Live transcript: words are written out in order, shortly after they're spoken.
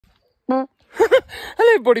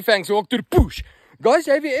Hello, body fangs walk to the push. Guys,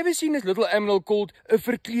 have you ever seen this little animal called a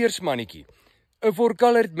verkleersmannetjie? A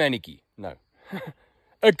four-colored mannetjie? No.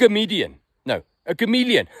 A comedian? No. A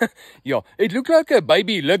chameleon? Ja, it looks like a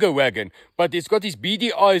baby lugger wagon, but it's got these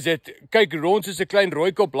beady eyes that kyk rond soos 'n klein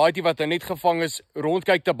rooikop laaitjie wat net gevang is,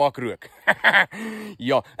 rondkyk tabak rook.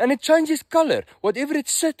 Ja, and it changes color. Whatever it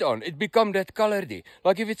sit on, it become that color there.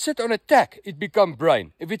 Like if it sit on a tack, it become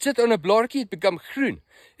brown. If it sit on a blaartjie, it become groen.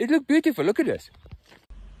 It look beautiful. Look at this.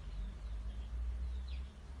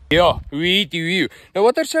 Yeah, wee. Now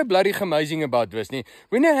what are so bloody amazing about this, nee?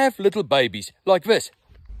 When I have little babies, like this.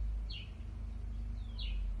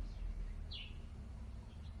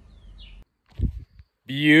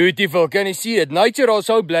 Beautiful, can you see it? Nature is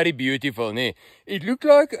so bloody beautiful, nee? It look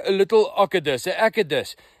like a little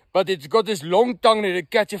acadus, but it's got this long tongue that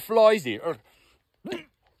it catches flies there.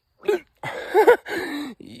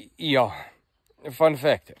 Yeah, fun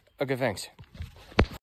fact. Okay, thanks.